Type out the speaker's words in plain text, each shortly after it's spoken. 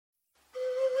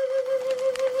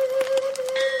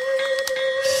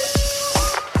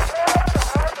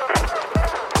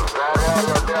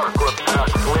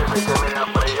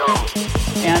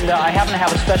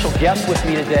have a special guest with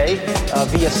me today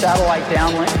via satellite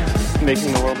downlink.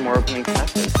 Making the world more open and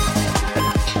connected.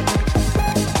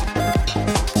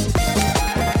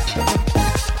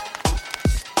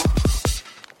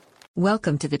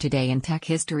 Welcome to the Today in Tech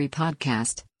History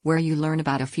podcast, where you learn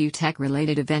about a few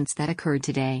tech-related events that occurred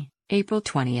today, April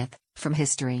 20th, from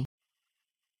history.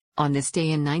 On this day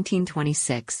in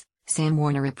 1926, Sam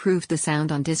Warner approved the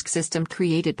sound-on-disc system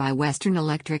created by Western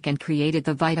Electric and created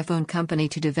the Vitaphone Company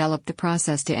to develop the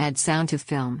process to add sound to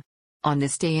film. On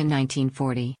this day in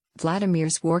 1940, Vladimir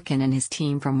Zworykin and his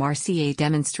team from RCA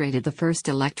demonstrated the first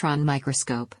electron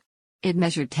microscope. It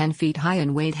measured 10 feet high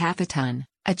and weighed half a ton,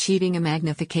 achieving a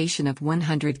magnification of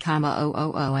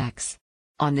 100,000x.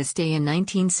 On this day in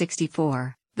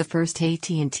 1964, the first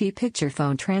AT&T picture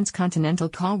phone transcontinental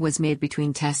call was made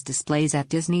between test displays at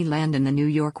Disneyland and the New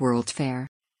York World's Fair.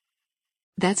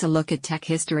 That's a look at tech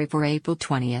history for April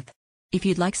 20th. If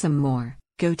you'd like some more,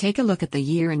 go take a look at the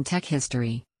Year in Tech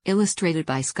History, illustrated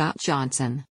by Scott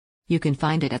Johnson. You can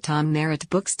find it at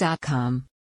tommerrittbooks.com.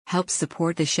 Help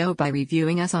support the show by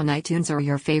reviewing us on iTunes or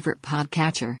your favorite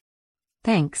podcatcher.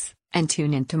 Thanks, and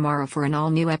tune in tomorrow for an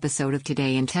all-new episode of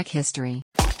Today in Tech History.